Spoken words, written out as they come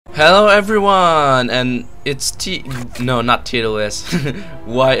Hello everyone, and it's no, not TLS.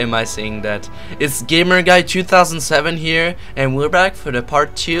 Why am I saying that? It's GamerGuy 2007 here, and we're back for the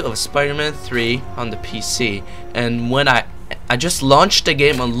part 2 of Spider-Man 3 on the PC. And when I just launched the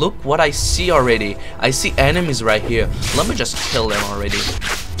game, and look what I see already. I see enemies right here. Let me just kill them already.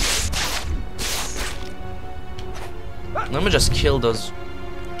 Let me just kill those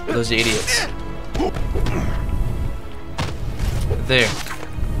idiots. There.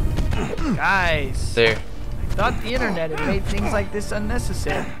 Guys, There. I thought the internet had made things like this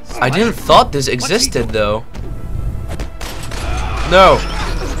unnecessary. I didn't thought this existed though. No!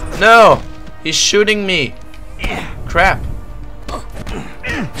 No! He's shooting me! Crap.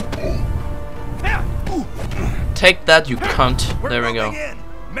 Take that, you cunt. There we go.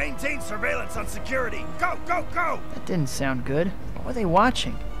 Maintain surveillance on security. Go, go, go! That didn't sound good. What were they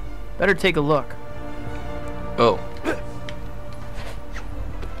watching? Better take a look. Oh.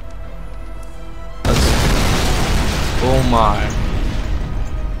 Oh my.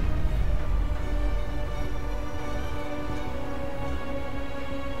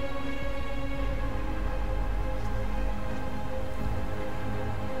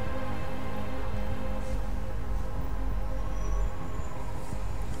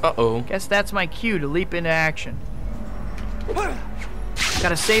 Uh-oh. Guess that's my cue to leap into action.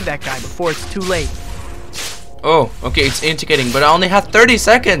 Gotta save that guy before it's too late. Oh, okay, it's indicating, but I only have 30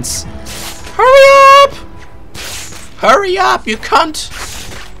 seconds. Hurry up! Hurry up, you cunt!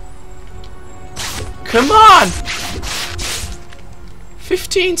 Come on!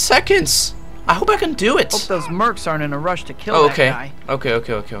 15 seconds! I hope I can do it! Hope those mercs aren't in a rush to kill Oh, that guy.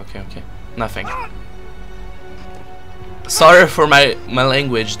 Okay. Nothing. Sorry for my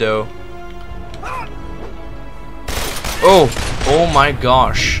language, though. Oh my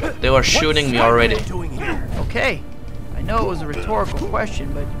gosh. They were shooting me already. Okay. I know it was a rhetorical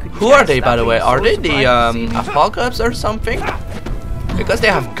question, but could you Who guys are they, stop by the being way? so Are they surprised to see the me? Apocalypse or something? Because they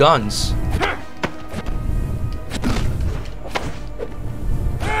have guns.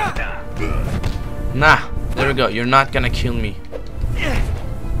 Nah, there we go. You're not gonna kill me.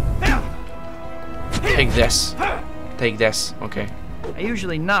 Take this. Take this. Okay. I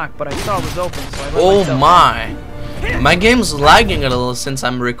usually knock, but I saw it was open, so I let Oh myself my. My game's lagging a little since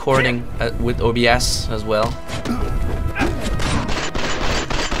I'm recording with OBS as well.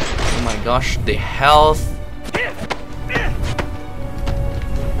 Oh my gosh, the health.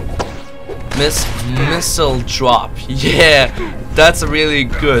 Missile drop. Yeah, that's a really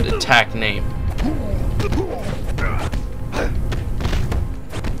good attack name.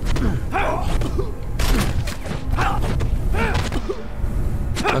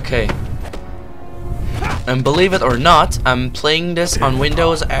 Okay. And believe it or not, I'm playing this on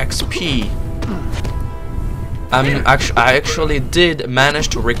Windows XP. I actually did manage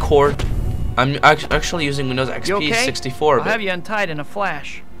to record. I'm actually using Windows You XP okay? 64. I'll have you untied in a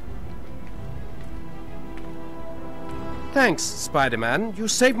flash. Thanks, Spider-Man. You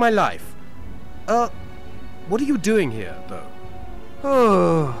saved my life. What are you doing here, though?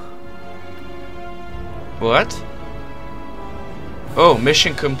 Oh. What? Oh,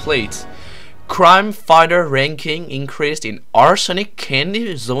 mission complete. Crime fighter ranking increased in Arsenic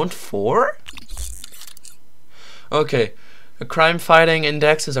Candy Zone 4? Okay. The crime fighting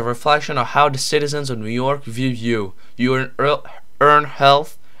index is a reflection of how the citizens of New York view you. You earn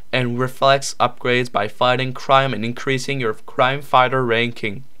health and reflex upgrades by fighting crime and increasing your crime fighter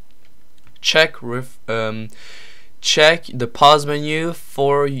ranking. Check the pause menu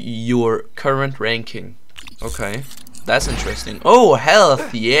for your current ranking. Okay, that's interesting. Oh,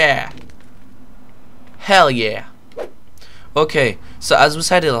 health, yeah. Hell yeah. Okay, so as we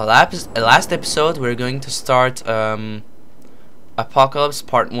said in the last episode, we're going to start Apocalypse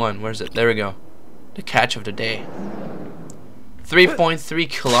Part 1. Where is it? There we go. The catch of the day. 3.3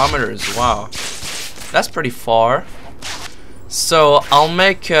 kilometers. Wow, that's pretty far. So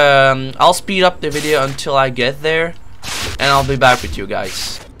I'll speed up the video until I get there, and I'll be back with you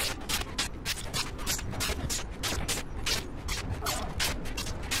guys.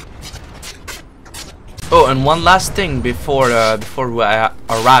 Oh, and one last thing before we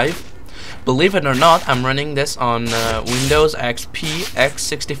arrive. Believe it or not, I'm running this on Windows XP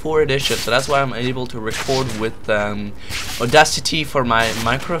X64 edition, so that's why I'm able to record with Audacity for my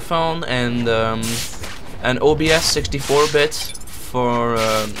microphone and OBS 64-bit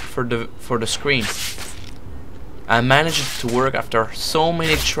for the screen. I managed it to work after so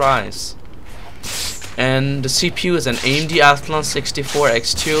many tries. And the CPU is an AMD Athlon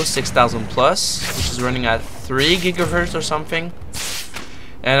 64X2 6000 plus, which is running at 3 GHz or something.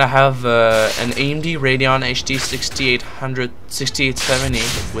 And I have an AMD Radeon HD 6870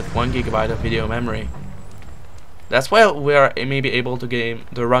 with 1 GB of video memory. That's why we are maybe able to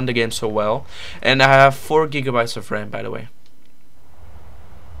run the game so well. And I have 4 GB of RAM, by the way.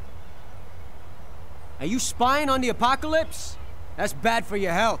 Are you spying on the apocalypse? That's bad for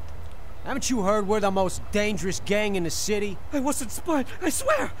your health. Haven't you heard we're the most dangerous gang in the city? I wasn't spying, I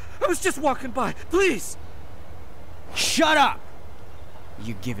swear! I was just walking by, please! Shut up!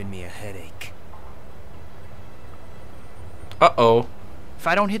 You're giving me a headache. Uh-oh. If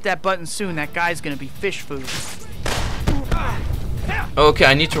I don't hit that button soon, that guy's gonna be fish food. Okay,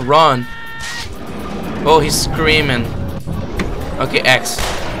 I need to run. Oh, he's screaming. Okay, X.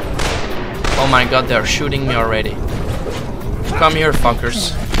 Oh my god, they're shooting me already. Come here,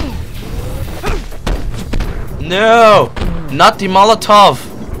 fuckers. No! Not the Molotov!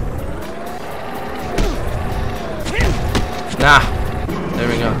 Nah. There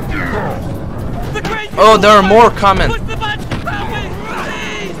we go. Oh, there are more coming.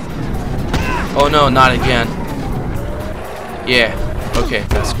 Oh no, not again. Yeah. Okay,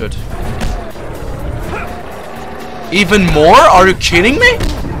 that's good. Even more? Are you kidding me?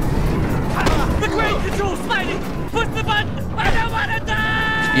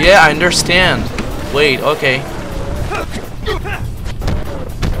 Yeah, I understand. Wait, okay.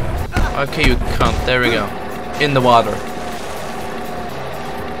 Okay, you cunt. There we go. In the water.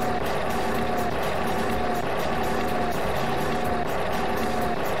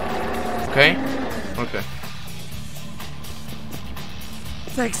 Okay? Okay.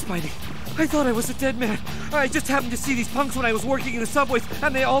 Thanks, Spidey. I thought I was a dead man. I just happened to see these punks when I was working in the subways,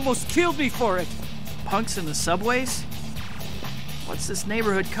 and they almost killed me for it. Punks in the subways? What's this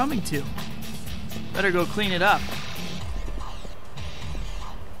neighborhood coming to? Better go clean it up.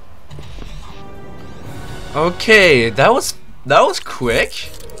 Okay, that was quick.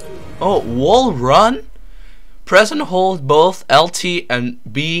 Oh, wall run? Press and hold both LT and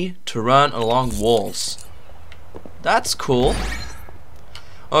B to run along walls. That's cool.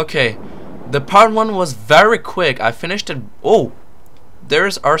 Okay, the part 1 was very quick. I finished it. Oh,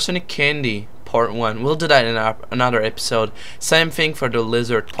 there's Arsenic Candy part 1. We'll do that in another episode. Same thing for the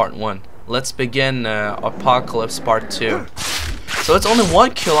Lizard part 1. Let's begin Apocalypse part 2. So it's only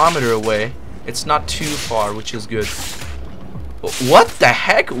 1 kilometer away. It's not too far, which is good. What the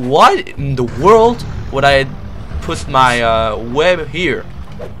heck? Why in the world would I put my web here?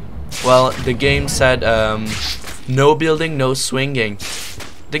 Well, the game said no building, no swinging.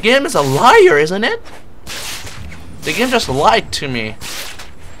 The game is a liar, isn't it? The game just lied to me.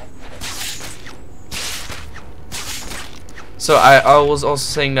 So I was also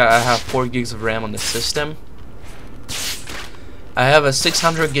saying that I have 4 gigs of RAM on the system. I have a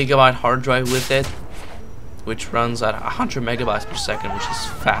 600 gigabyte hard drive with it, which runs at 100 megabytes per second, which is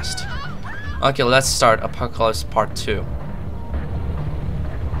fast. Okay, let's start Apocalypse Part 2.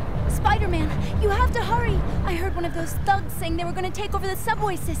 Spider-Man, you have to hurry. I heard one of those thugs saying they were going to take over the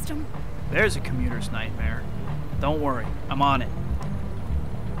subway system. There's a commuter's nightmare. Don't worry, I'm on it.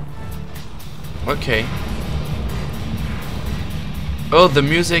 Okay. Oh, the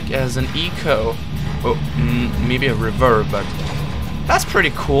music has an echo. Oh, maybe a reverb, but that's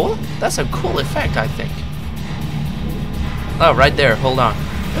pretty cool. That's a cool effect, I think. Oh, right there. Hold on.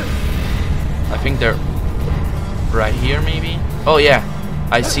 I think they're right here, maybe. Oh yeah,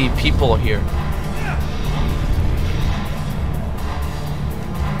 I see people here.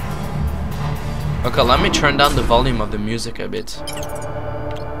 Okay, let me turn down the volume of the music a bit.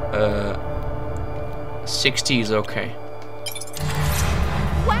 60 is okay.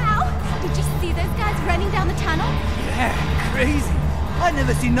 Wow! Did you see those guys running down the tunnel? Yeah, crazy. I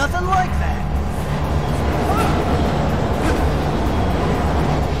never seen nothing like that.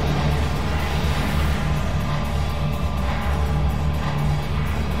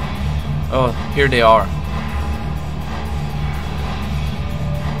 Oh, here they are.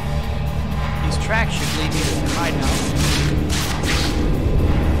 These tracks should lead me to the hideout.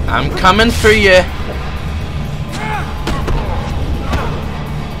 I'm coming for you.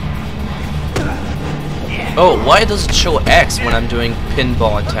 Oh, why does it show X when I'm doing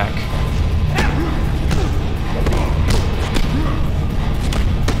pinball attack?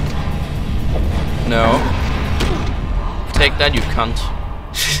 No. Take that, you cunt.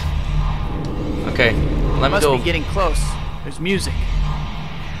 Okay, let me Must go. be getting close. There's music.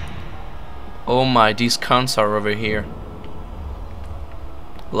 Oh my, these cunts are over here.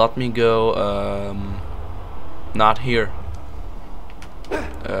 Let me go, not here.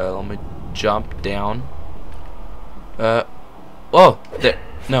 Let me jump down. Oh, there.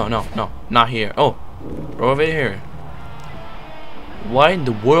 No, not here. Oh, over here. Why in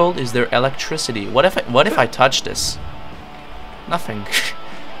the world is there electricity? What if I touch this? Nothing.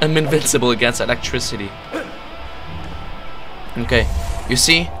 I'm invincible against electricity. Okay, you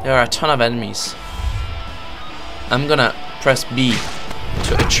see, there are a ton of enemies. I'm gonna press B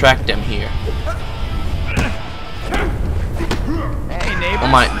to attract them here. Hey, neighbor. Oh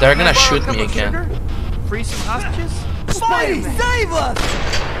my, they're gonna Can I borrow shoot a cup me of again. sugar? Free some hostages? Spidey, save us!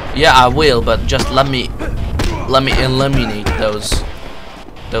 Yeah, I will, but just let me eliminate those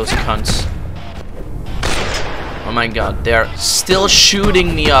cunts. Oh my god, they're still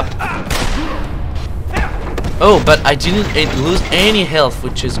shooting me up. Oh, but I didn't lose any health,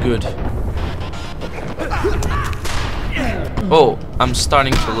 which is good. Oh, I'm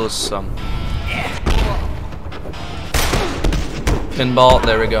starting to lose some. Pinball,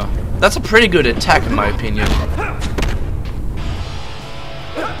 there we go. That's a pretty good attack in my opinion.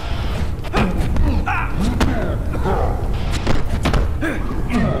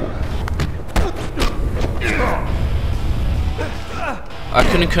 I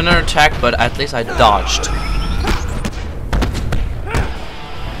couldn't counter-attack, but at least I dodged.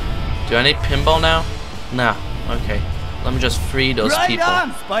 Do I need pinball now? Nah, okay. Let me just free those people. Right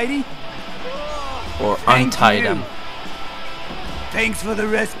on, Spidey. Or Thank untie you. them. Thanks for the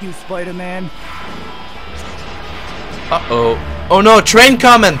rescue, Spider-Man. Uh-oh. Oh no, train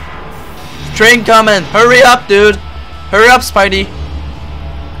coming! Train coming! Hurry up, dude! Hurry up, Spidey!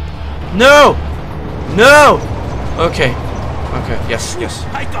 No! No! Okay. Okay, yes, yes.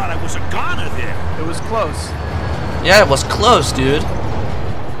 I thought I was a goner there. It was close. Yeah, it was close, dude.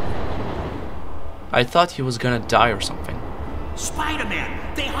 I thought he was gonna die or something.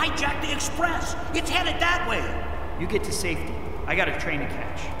 Spider-Man, they hijacked the express. It's headed that way. You get to safety. I got a train to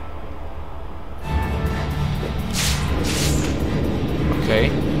catch. Okay.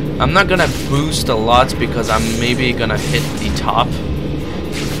 I'm not gonna boost a lot because I'm maybe gonna hit the top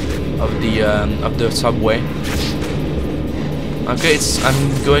of the subway. Okay,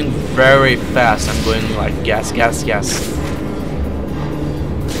 I'm going very fast. I'm going like gas, gas, gas.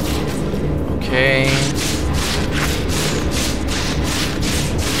 Okay.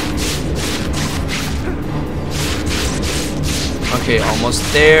 Okay, almost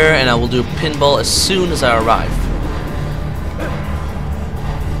there, and I will do pinball as soon as I arrive.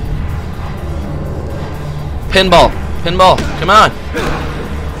 Pinball! Pinball! Come on!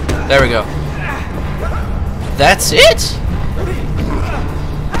 There we go. That's it?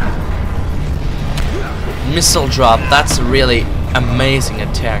 Missile drop, that's a really amazing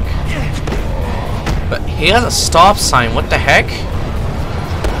attack. But he has a stop sign, what the heck?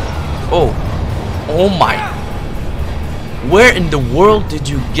 Oh. Oh my. Where in the world did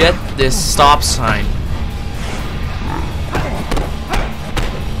you get this stop sign?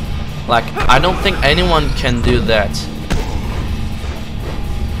 Like, I don't think anyone can do that.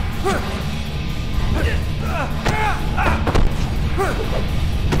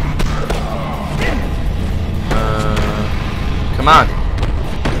 Come on.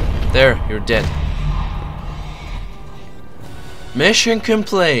 There, you're dead. Mission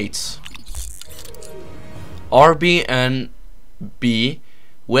complete. RB and B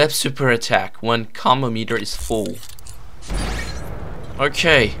web super attack when combo meter is full.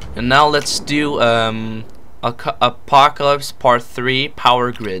 Okay, and now let's do Apocalypse Part 3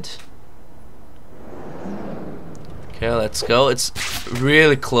 Power Grid. Okay, let's go. It's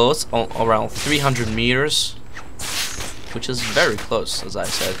really close, around 300 meters, which is very close, as I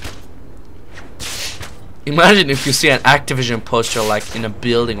said. Imagine if you see an Activision poster like in a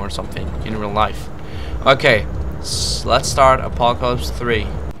building or something in real life. Okay, let's start Apocalypse 3.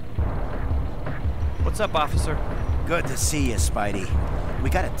 What's up, officer? Good to see you, Spidey.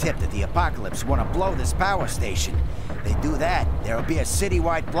 We got a tip that the Apocalypse want to blow this power station. They do that, there'll be a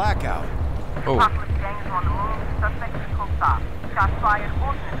citywide blackout. Oh. Apocalypse gang is on the move. Suspect is close up. Shots fired.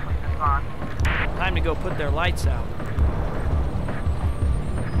 Alternate was gone. Time to go put their lights out.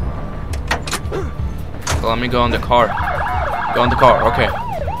 So let me go on the car. Go on the car, okay.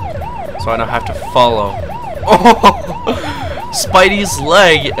 So I don't have to follow. Oh! Spidey's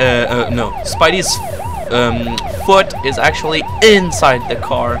leg, no. Spidey's foot is actually inside the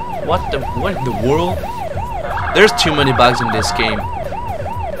car. What in the world? There's too many bugs in this game.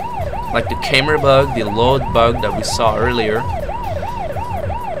 Like the camera bug, the load bug that we saw earlier.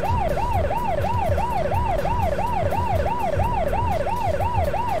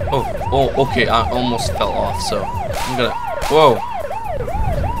 Oh, okay, I almost fell off, so I'm gonna... Whoa.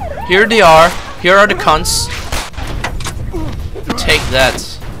 Here they are. Here are the cunts. Take that.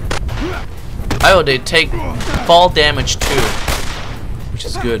 Oh, they take fall damage too, which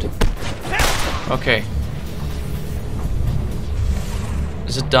is good. Okay.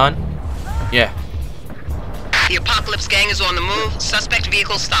 Is it done? Yeah. The Apocalypse gang is on the move. Suspect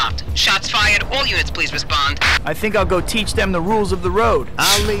vehicle stopped. Shots fired. All units, please respond. I think I'll go teach them the rules of the road.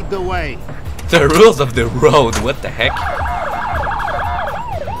 I'll lead the way. The rules of the road. What the heck?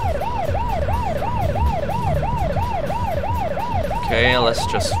 Okay, let's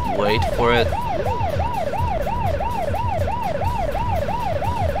just wait for it.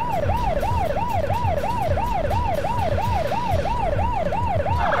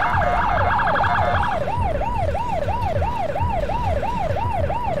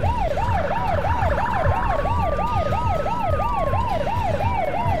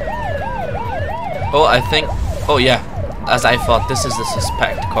 Oh, I think... Oh, yeah. As I thought, this is the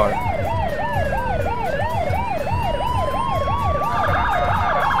suspect car.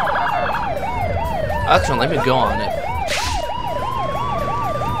 Actually, let me go on it.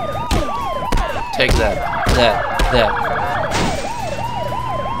 Take that. That.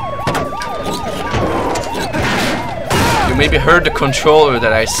 You maybe heard the controller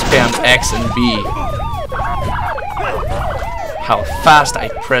that I spammed X and B. How fast I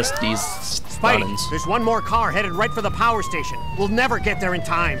pressed these buttons. Spidey, there's one more car headed right for the power station. We'll never get there in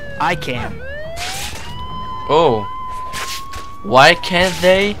time. I can. Oh. Why can't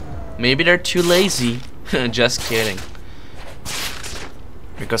they? Maybe they're too lazy. Just kidding.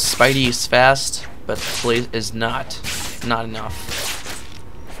 Because Spidey is fast, but Blaze is not. Not enough.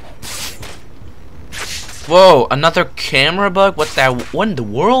 Whoa, another camera bug? What in the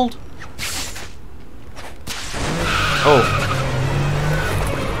world? Oh.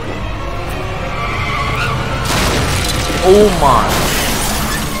 Oh my.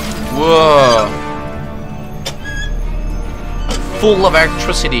 Whoa. Full of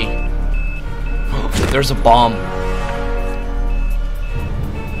electricity. There's a bomb.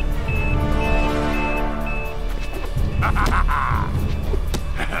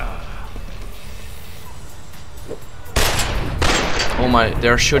 Oh my,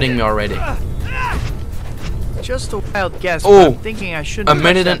 they're shooting me already. Just a wild guess, Oh, but I'm thinking I shouldn't. a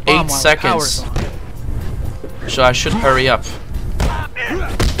minute touch and that bomb 8 while the seconds. power's on. So I should hurry up.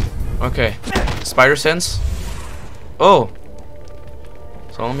 Okay. Spider sense. Oh.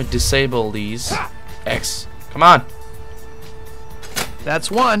 So let me disable these. X. Come on.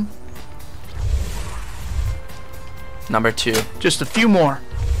 That's one. Number 2. Just a few more.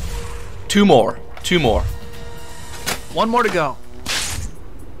 2 more. 2 more. One more to go.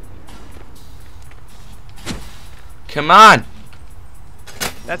 Come on.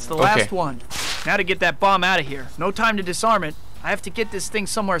 That's the Okay. last one. Now to get that bomb out of here. No time to disarm it. I have to get this thing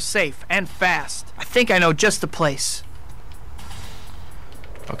somewhere safe and fast. I think I know just the place.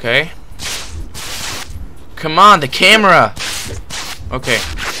 Okay. Come on, the camera. Okay.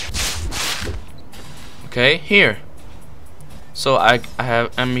 Okay, here. So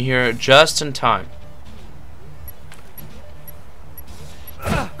I'm here just in time.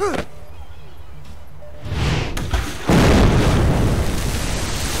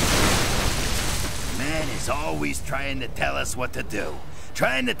 Man is always trying to tell us what to do.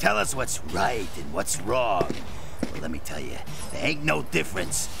 Trying to tell us what's right and what's wrong. Well, let me tell you, there ain't no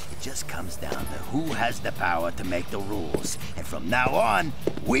difference. It just comes down to who has the power to make the rules. And from now on,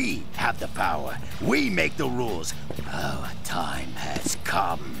 we have the power. We make the rules. Our time has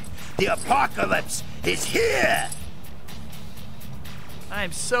come. The apocalypse is here! I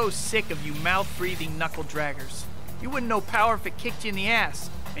am so sick of you mouth-breathing knuckle draggers. You wouldn't know power if it kicked you in the ass,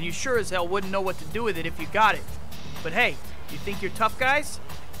 and you sure as hell wouldn't know what to do with it if you got it. But hey, you think you're tough guys?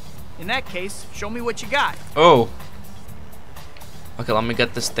 In that case, show me what you got. Oh. Okay, let me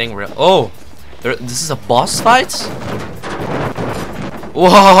get this thing real. Oh. This is a boss fight? Whoa,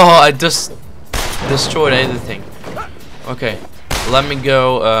 I just destroyed everything. Okay. Let me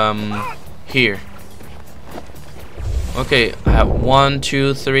go here. Okay, I have 1,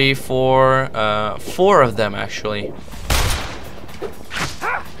 2, 3, 4, 4 of them actually.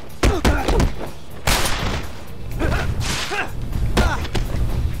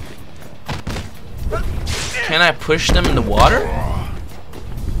 Can I push them in the water?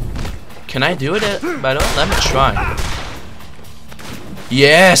 Can I do it? By the way, let me try.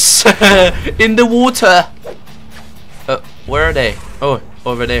 Yes, in the water. Where are they? Oh,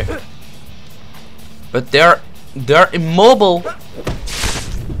 over there. But they're immobile.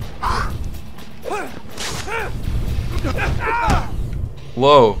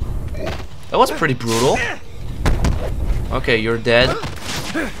 Whoa, that was pretty brutal. Okay, you're dead.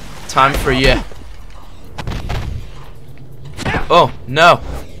 Time for you. Oh no,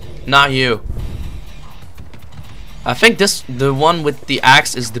 not you. I think the one with the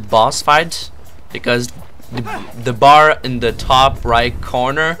axe is the boss fight, because the bar in the top right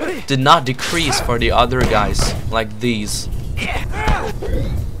corner did not decrease for the other guys like these.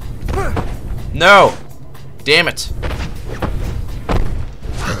 No! Damn it!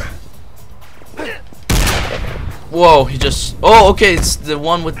 Whoa, he just... Oh, okay, it's the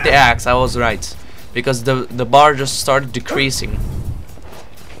one with the axe. I was right. Because the bar just started decreasing.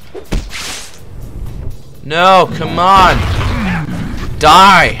 No, come on!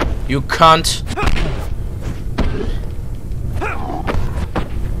 Die, you cunt!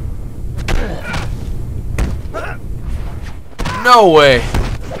 No way!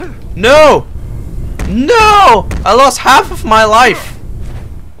 No! No! I lost half of my life!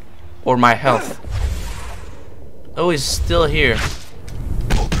 Or my health. Oh, he's still here.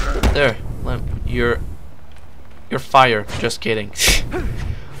 There. You're fire. Just kidding.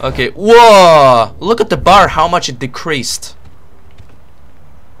 Okay. Whoa! Look at the bar, how much it decreased.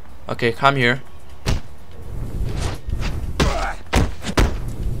 Okay, come here.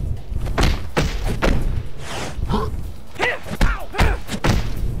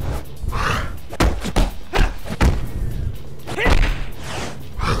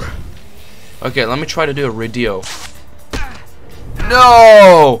 Okay, let me try to do a radio.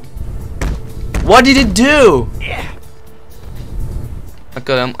 No! What did it do?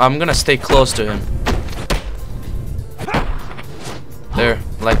 Okay, I'm gonna stay close to him. There,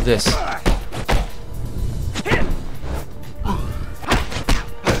 like this.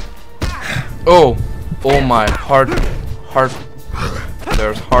 Oh, oh my heart.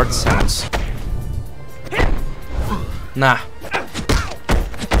 There's heart sounds. Nah.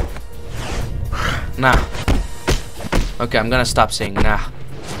 Okay, I'm gonna stop saying nah,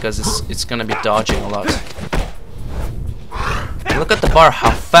 because it's gonna be dodging a lot. Look at the bar, how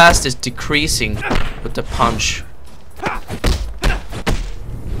fast it's decreasing with the punch.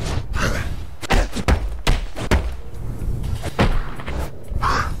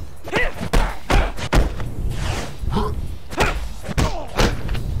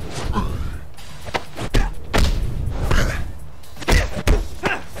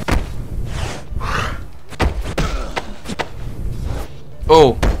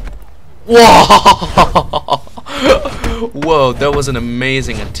 Oh! Whoa! Whoa, that was an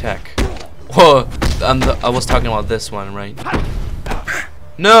amazing attack. Whoa! I was talking about this one, right?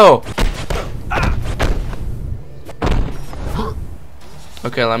 No!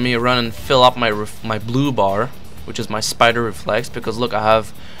 Okay, let me run and fill up my blue bar, which is my spider reflex, because look,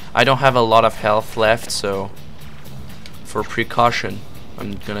 I don't have a lot of health left, so for precaution,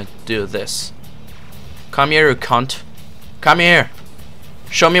 I'm gonna do this. Come here, you cunt. Come here.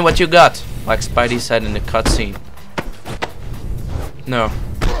 Show me what you got, like Spidey said in the cutscene. No.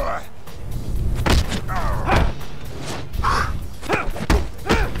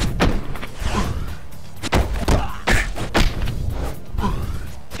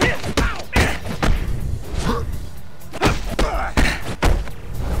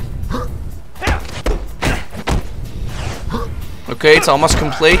 Okay, it's almost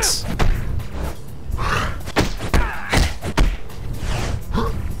complete.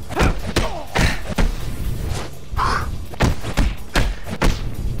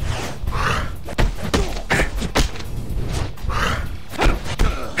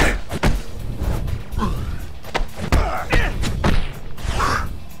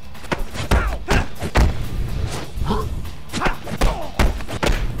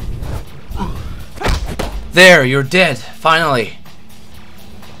 There, you're dead, finally.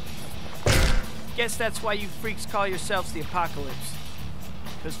 Guess that's why you freaks call yourselves the Apocalypse.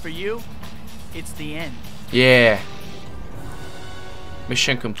 Because for you, it's the end. Yeah.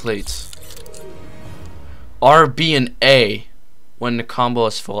 Mission complete. R, B, and A when the combo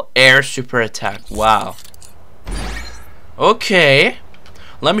is full. Air super attack. Wow. Okay.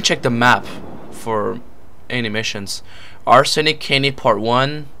 Let me check the map for any missions. Arsenic Candy Part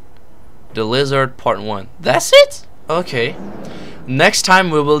 1. The Lizard Part 1. That's it? Okay. Next time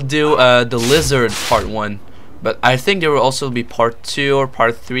we will do the Lizard Part 1. But I think there will also be Part 2 or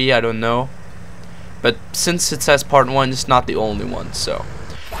Part 3. I don't know. But since it says Part 1, it's not the only one. So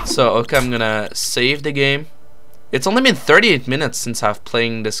okay, I'm gonna save the game. It's only been 38 minutes since I've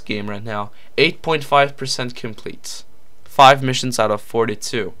playing this game right now. 8.5% complete. 5 missions out of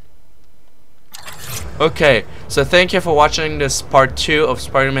 42. Okay, so thank you for watching this part 2 of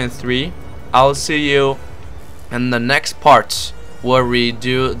Spider-Man 3. I'll see you in the next part where we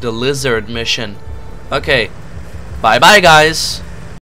do the Lizard mission. Okay, bye bye guys.